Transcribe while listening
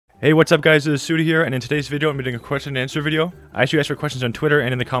Hey, what's up guys, this is Suda here, and in today's video I'm doing a question and answer video. I actually asked for questions on Twitter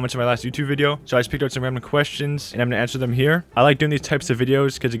and in the comments of my last YouTube video, so I just picked out some random questions and I'm going to answer them here. I like doing these types of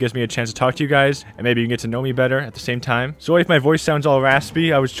videos because it gives me a chance to talk to you guys and maybe you can get to know me better at the same time. Sorry if my voice sounds all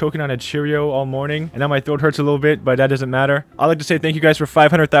raspy. I was choking on a Cheerio all morning and now my throat hurts a little bit, but that doesn't matter. I'd like to say thank you guys for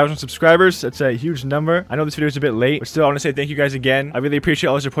 500,000 subscribers. That's a huge number. I know this video is a bit late, but still I want to say thank you guys again. I really appreciate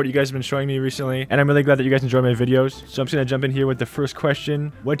all the support you guys have been showing me recently, and I'm really glad that you guys enjoy my videos. So I'm just going to jump in here with the first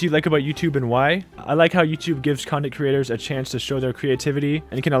question. What do you like about YouTube and why? I like how YouTube gives content creators a chance to show their creativity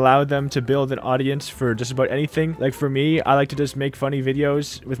and can allow them to build an audience for just about anything. Like for me, I like to just make funny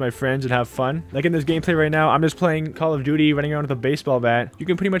videos with my friends and have fun. Like in this gameplay right now, I'm just playing Call of Duty, running around with a baseball bat. You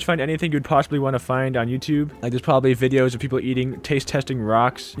can pretty much find anything you'd possibly want to find on YouTube. Like there's probably videos of people eating, taste testing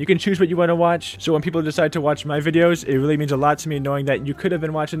rocks. You can choose what you want to watch. So when people decide to watch my videos, it really means a lot to me knowing that you could have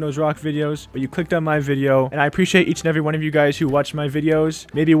been watching those rock videos, but you clicked on my video. And I appreciate each and every one of you guys who watch my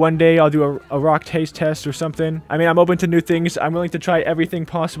videos. Maybe one day I'll do a rock taste test or something. I mean, I'm open to new things. I'm willing to try everything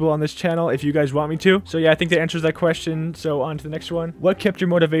possible on this channel if you guys want me to. So yeah, I think that answers that question. So on to the next one. What kept your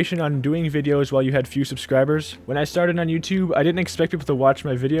motivation on doing videos while you had few subscribers? When I started on YouTube, I didn't expect people to watch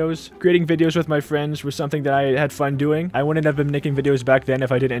my videos. Creating videos with my friends was something that I had fun doing. I wouldn't have been making videos back then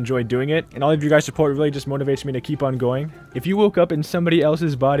if I didn't enjoy doing it. And all of you guys' support really just motivates me to keep on going. If you woke up in somebody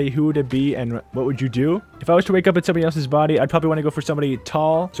else's body, who would it be and what would you do? If I was to wake up in somebody else's body, I'd probably want to go for somebody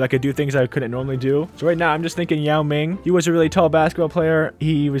tall so I could do things I couldn't normally do. So right now I'm just thinking Yao Ming. He was a really tall basketball player.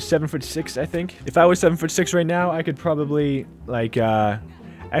 He was 7'6", I think. If I was 7'6" right now, I could probably like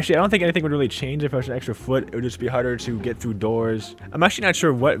actually, I don't think anything would really change if I was an extra foot. It would just be harder to get through doors. I'm actually not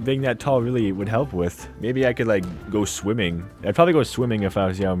sure what being that tall really would help with. Maybe I could like go swimming. I'd probably go swimming if I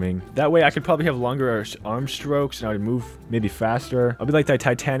was Yao Ming. That way I could probably have longer arm strokes and I would move maybe faster. I'll be like the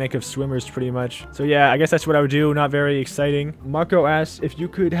Titanic of swimmers pretty much. So yeah, I guess that's what I would do. Not very exciting. Marco asks, if you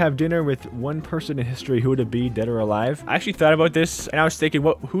could have dinner with one person in history, who would it be, dead or alive? I actually thought about this and I was thinking,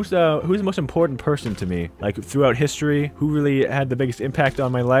 who's the most important person to me? Like throughout history, who really had the biggest impact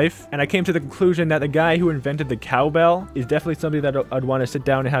on my life? And I came to the conclusion that the guy who invented the cowbell is definitely somebody that I'd want to sit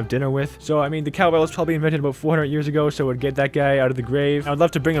down and have dinner with. So I mean, the cowbell was probably invented about 400 years ago, so it would get that guy out of the grave. I'd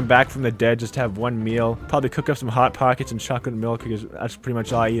love to bring him back from the dead, just to have one meal, probably cook up some Hot Pockets and chocolate milk because that's pretty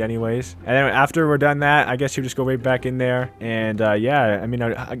much all I eat anyways. And then after we're done that, I guess he'll just go right back in there. And yeah, I mean,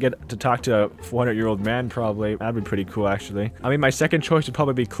 I get to talk to a 400-year-old man probably. That'd be pretty cool actually. I mean, my second choice would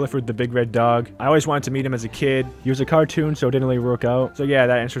probably be Clifford the Big Red Dog. I always wanted to meet him as a kid. He was a cartoon, so it didn't really work out. So yeah,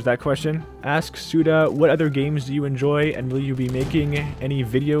 that answers that question. Ask Suda, what other games do you enjoy and will you be making any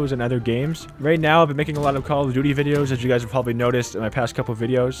videos on other games? Right now, I've been making a lot of Call of Duty videos, as you guys have probably noticed in my past couple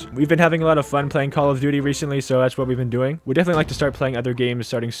videos. We've been having a lot of fun playing Call of Duty recently, so that's what we've been doing. We'd definitely like to start playing other games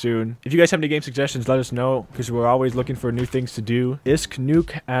starting soon. If you guys have any game suggestions, let us know, because we're always looking for new things to do. Isk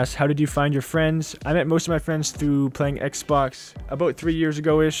Nuke asks, how did you find your friends? I met most of my friends through playing Xbox. About 3 years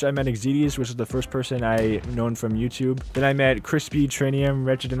ago-ish, I met Exedius, which was the first person I known from YouTube. Then I met Crispy, Tranium,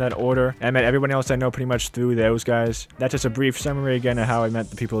 Wretched in that order. And I met everyone else I know pretty much through those guys. That's just a brief summary again of how I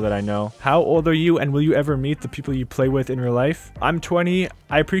met the people that I know. How old are you and will you ever meet the people you play with in real life? I'm 20.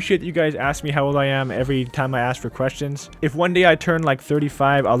 I appreciate that you guys ask me how old I am every time I ask for questions. If one day I turn like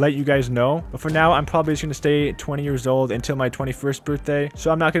 35, I'll let you guys know. But for now, I'm probably just going to stay 20 years old until my 21st birthday.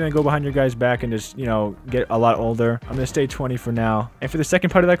 So I'm not going to go behind your guys' back and just, you know, get a lot older. I'm going to stay 20 for now. And for the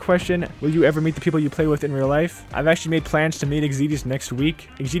second part of that question, will you ever meet the people you play with in real life? I've actually made plans to meet Exedius next week.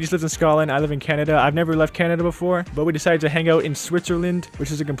 Exedius lives in Scotland. I live in Canada. I've never left Canada before, but we decided to hang out in Switzerland,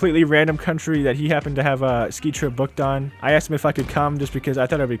 which is a completely random country that he happened to have a ski trip booked on. I asked him if I could come just because I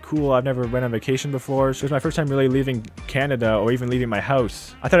thought it'd be cool. I've never went on vacation before, so it was my first time really leaving Canada or even leaving my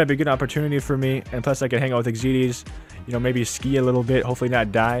house. I thought it'd be a good opportunity for me, and plus I could hang out with Exedius, you know, maybe ski a little bit, hopefully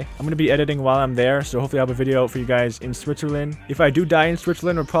not die. I'm going to be editing while I'm there, so hopefully I'll have a video out for you guys in Switzerland. If I do die in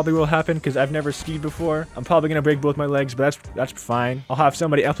Switzerland, it probably will happen because I've never skied before. I'm probably going to break both my legs, but that's fine. I'll have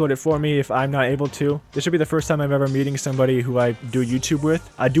somebody upload it for me if I'm not able to. This should be the first time I'm ever meeting somebody who I do YouTube with.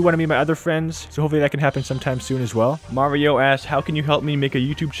 I do want to meet my other friends, so hopefully that can happen sometime soon as well. Mario asks, how can you help me make a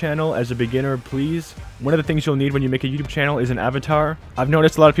YouTube channel as a beginner, please? One of the things you'll need when you make a YouTube channel is an avatar. I've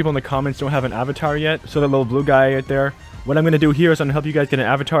noticed a lot of people in the comments don't have an avatar yet, so that little blue guy right there. What I'm going to do here is I'm going to help you guys get an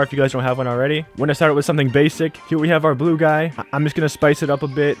avatar if you guys don't have one already. We're going to start with something basic. Here we have our blue guy. I'm just going to spice it up a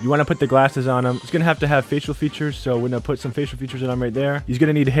bit. You want to put the glasses on him. It's going to have facial features, so we're going to put some facial features on him right there. He's going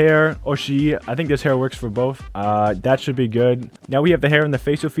to need hair, or she. I think this hair works for both. That should be good. Now we have the hair and the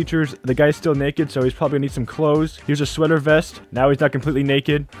facial features. The guy's still naked, so he's probably going to need some clothes. Here's a sweater vest. Now he's not completely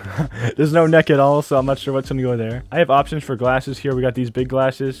naked. There's no neck at all, so I'm not sure what's going to go there. I have options for glasses here. We got these big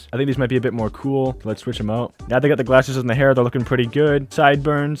glasses. I think these might be a bit more cool. Let's switch them out. Now they got the glasses on the hair, they're looking pretty good.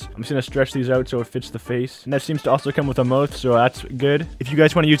 Sideburns, I'm just gonna stretch these out so it fits the face. And that seems to also come with a mouth, so that's good. If you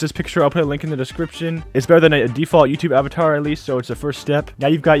guys want to use this picture, I'll put a link in the description. It's better than a default YouTube avatar at least, so it's the first step. Now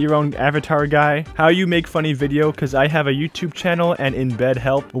you've got your own avatar guy. How you make funny video, because I have a YouTube channel and in bed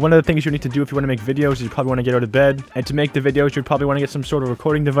help. But one of the things you need to do if you want to make videos is you probably want to get out of bed. And to make the videos, you'd probably want to get some sort of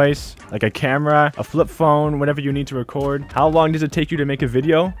recording device, like a camera, a flip phone, whatever you need to record. How long does it take you to make a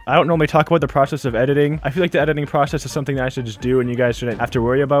video? I don't normally talk about the process of editing. I feel like the editing process is something that I should just do and you guys shouldn't have to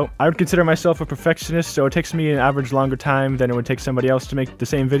worry about. I would consider myself a perfectionist, so it takes me an average longer time than it would take somebody else to make the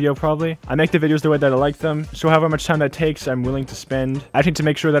same video probably. I make the videos the way that I like them, so however much time that takes, I'm willing to spend. I need to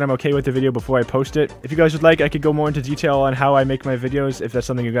make sure that I'm okay with the video before I post it. If you guys would like, I could go more into detail on how I make my videos if that's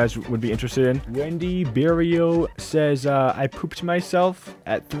something you guys would be interested in. Wendy Berio says, I pooped myself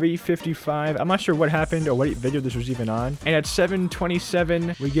at 3:55. I'm not sure what happened or what video this was even on. And at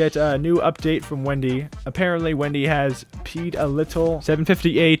 7:27, we get a new update from Wendy. Apparently, Wendy has peed a little.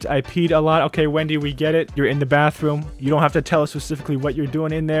 7:58, I peed a lot. Okay, Wendy, we get it. You're in the bathroom. You don't have to tell us specifically what you're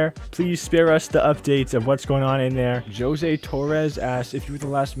doing in there. Please spare us the updates of what's going on in there. Jose Torres asks, if you were the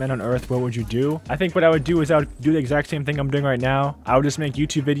last man on earth, what would you do? I think what I would do is I would do the exact same thing I'm doing right now. I would just make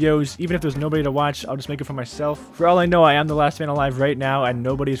YouTube videos. Even if there's nobody to watch, I'll just make it for myself. For all I know, I am the last man alive right now and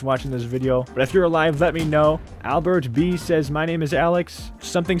nobody's watching this video. But if you're alive, let me know. Albert B says, my name is Alex.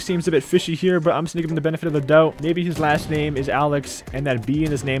 Something seems a bit fishy here, but I'm just gonna give him the benefit of the doubt. Maybe his last name is Alex and that B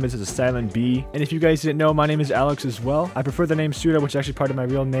in his name is a silent B. And if you guys didn't know, my name is Alex as well. I prefer the name Suda, which is actually part of my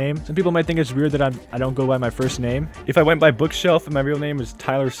real name. Some people might think it's weird that I don't go by my first name. If I went by Bookshelf and my real name was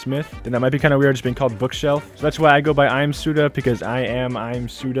Tyler Smith, then that might be kind of weird just being called Bookshelf. So that's why I go by I'm Suda, because I'm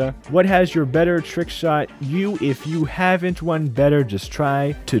Suda. What has your better trick shot? If you haven't one better, just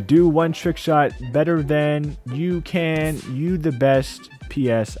try to do one trick shot better than you can. You the best.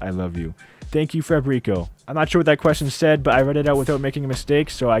 P.S. I love you. Thank you, Fabrico. I'm not sure what that question said, but I read it out without making a mistake,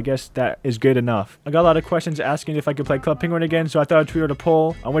 so I guess that is good enough. I got a lot of questions asking if I could play Club Penguin again, so I thought I'd tweet out a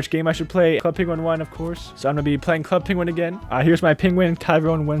poll on which game I should play. Club Penguin 1, of course. So I'm going to be playing Club Penguin again. Here's my penguin,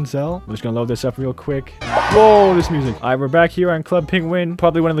 Tyrone Wenzel. I'm just going to load this up real quick. Whoa, this music. Alright, we're back here on Club Penguin.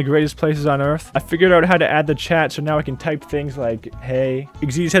 Probably one of the greatest places on Earth. I figured out how to add the chat, so now I can type things like, hey.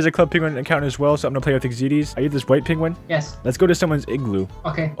 Exedes has a Club Penguin account as well, so I'm going to play with Exedes. Are you this white penguin? Yes. Let's go to someone's igloo.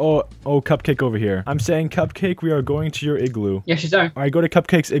 Okay. Oh, Cupcake over here. I'm saying, Cupcake, we are going to your igloo. Yes, she's there. Alright, go to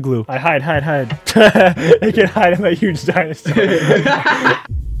Cupcake's igloo. I hide. They can hide in my huge dinosaur.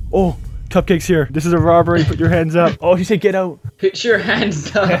 Oh, Cupcake's here. This is a robbery. Put your hands up. Oh, he said get out. Put your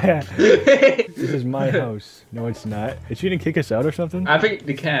hands up. This is my house. No, it's not. Is she gonna kick us out or something? I think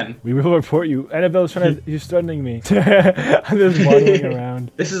they can. We will report you. Annabelle's trying to... He's threatening me. I'm just wandering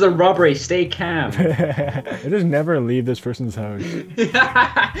around. This is a robbery. Stay calm. I just never leave this person's house.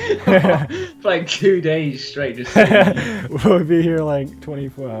 For like 2 days straight. Just We'll be here like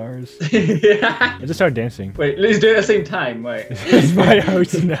 24 hours. I just start dancing. Wait, let's do it at the same time. Wait. It's my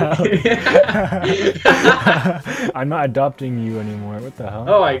house now. I'm not adopting you anymore. What the hell?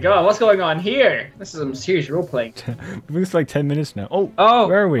 Oh my god, what's going on here? This is some serious role playing. We've been for like 10 minutes now. Oh,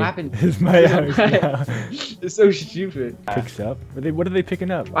 where are we? What happened? It's my house now. It's so stupid. Picks up. What are they picking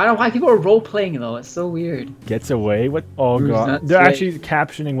up? I don't know why people are role playing though. It's so weird. Gets away. What? Oh god. They're actually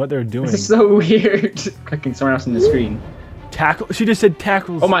captioning what they're doing. It's so weird. Clicking somewhere else on the screen. Tackle. She just said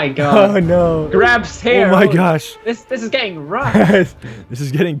tackles. Oh my god. Oh no. Grabs hair. Oh my gosh. This is getting rough. This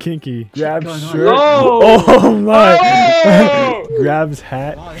is getting kinky. Grabs shirt. Oh, oh my. Oh! Grabs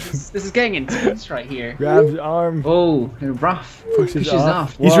hat. Oh, this is getting intense right here. Grabs arm. Oh, rough. Pushes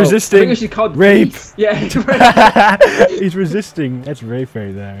off. Whoa. He's resisting. I think we should call rape. Police. Yeah. He's resisting. That's rape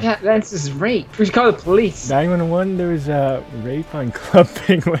right there. Yeah, that's just rape. We should call the police. 911. There's rape on Club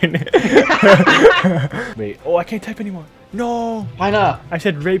Penguin. Wait. Oh, I can't type anymore. No. Why not? I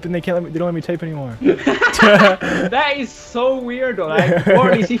said rape and they can't let me. They don't let me type anymore. That is so weird. Though. Like, what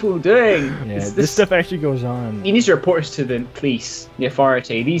are these people doing? Yeah, this stuff actually goes on. You need to report this to the police, the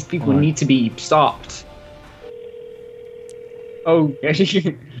authority. These people need to be stopped. Oh,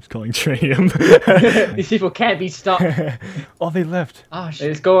 It's calling Tritium. These people can't be stopped. Oh, they left. Oh,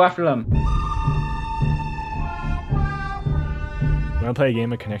 let's go after them. Want to play a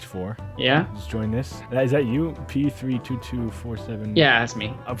game of Connect 4? Yeah. Just join this. Is that you? P32247. Yeah, that's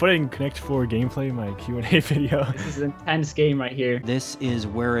me. I'm putting Connect 4 gameplay in my Q&A video. This is an intense game right here. This is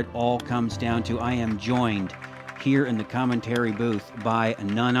where it all comes down to. I am joined here in the commentary booth by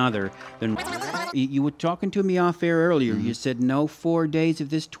none other than... You were talking to me off air earlier. You said no 4 days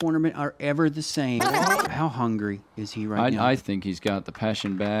of this tournament are ever the same. How hungry is he right now? I think he's got the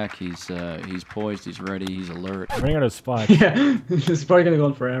passion back. He's poised. He's ready. He's alert. I'm running out of spots. Yeah, this is probably gonna go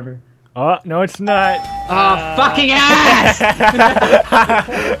on forever. Oh, no, it's not. Oh, fucking ass!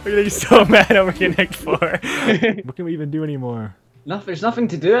 We're getting so mad over getting nicked for. What can we even do anymore? There's nothing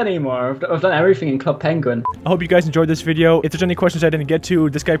to do anymore. I've done everything in Club Penguin. I hope you guys enjoyed this video. If there's any questions I didn't get to,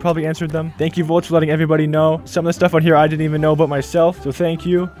 this guy probably answered them. Thank you, Volts, for letting everybody know. Some of the stuff on here I didn't even know about myself, so thank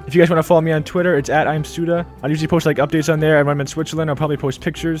you. If you guys want to follow me on Twitter, it's @I'mSuda. I usually post like updates on there, and when I'm in Switzerland, I'll probably post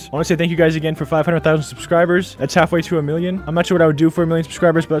pictures. I want to say thank you guys again for 500,000 subscribers. That's halfway to 1 million. I'm not sure what I would do for 1 million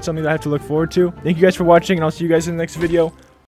subscribers, but that's something that I have to look forward to. Thank you guys for watching, and I'll see you guys in the next video.